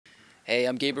Hey,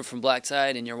 I'm Gabriel from Black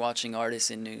Tide, and you're watching Artists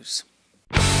in News.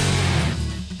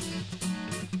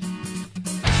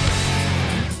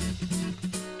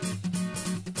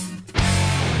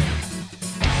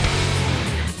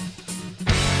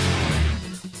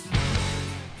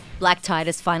 Black Tide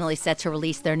is finally set to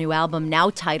release their new album, now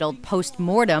titled Post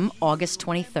Mortem, August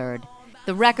 23rd.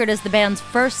 The record is the band's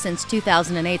first since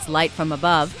 2008's Light from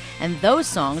Above, and those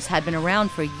songs had been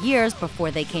around for years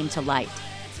before they came to light.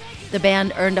 The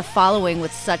band earned a following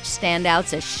with such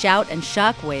standouts as Shout and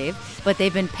Shockwave, but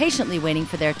they've been patiently waiting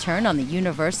for their turn on the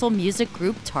Universal Music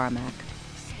Group Tarmac.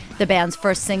 The band's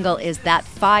first single is That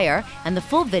Fire, and the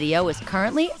full video is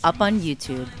currently up on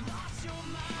YouTube.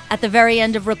 At the very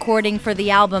end of recording for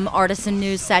the album, Artists in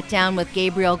News sat down with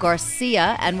Gabriel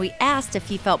Garcia, and we asked if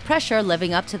he felt pressure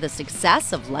living up to the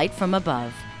success of Light from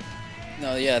Above.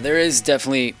 No, yeah, there is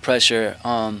definitely pressure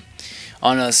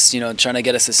on us, trying to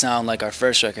get us to sound like our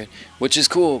first record, which is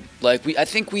cool. Like I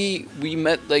think we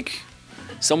met like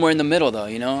somewhere in the middle, though.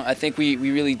 I think we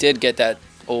really did get that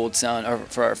old sound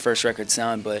for our first record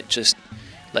sound, but just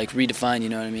like redefined. You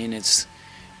know what I mean?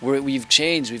 We've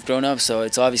changed, we've grown up, so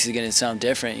it's obviously going to sound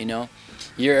different,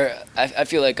 I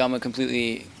feel like I'm a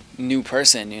completely new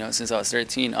person, since I was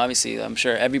 13. Obviously, I'm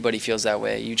sure everybody feels that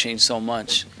way. You change so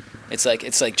much. It's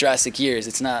like drastic years.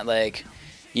 It's not like,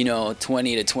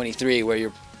 20 to 23 where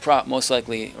you're most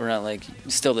likely around like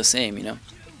still the same,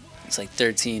 It's like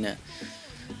 13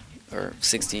 or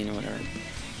 16 or whatever.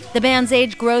 The band's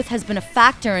age growth has been a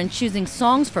factor in choosing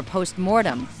songs for Post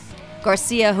Mortem.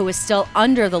 Garcia, who is still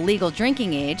under the legal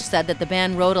drinking age, said that the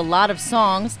band wrote a lot of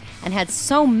songs and had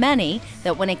so many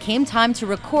that when it came time to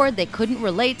record, they couldn't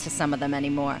relate to some of them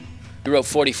anymore. We wrote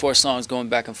 44 songs going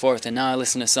back and forth, and now I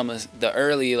listen to some of the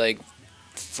early,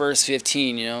 first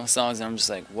 15, songs, and I'm just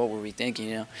like, what were we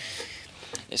thinking,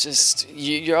 It's just,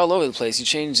 you're all over the place. You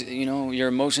change, your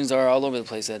emotions are all over the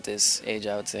place at this age,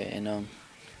 I would say. And,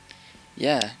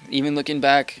 yeah, even looking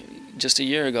back just a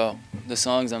year ago, the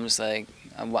songs, I'm just like,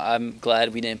 I'm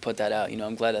glad we didn't put that out.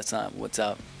 I'm glad that's not what's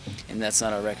out, and that's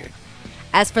not our record.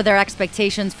 As for their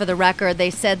expectations for the record,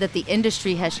 they said that the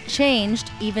industry has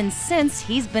changed even since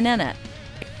he's been in it.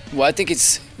 Well, I think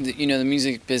it's, the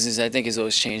music business, I think, is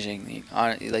always changing.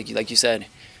 Like you said,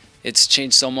 it's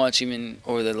changed so much even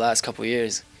over the last couple of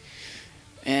years.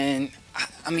 And,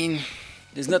 I mean,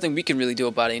 there's nothing we can really do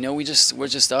about it. We're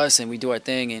just us, and we do our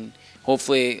thing, and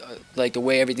hopefully, the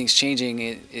way everything's changing,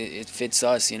 it fits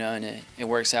us, and it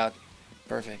works out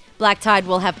perfect. Black Tide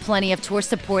will have plenty of tour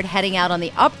support heading out on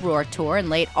the Uproar tour in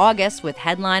late August with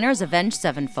headliners Avenged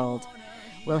Sevenfold.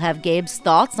 We'll have Gabe's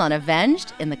thoughts on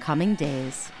Avenged in the coming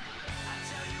days.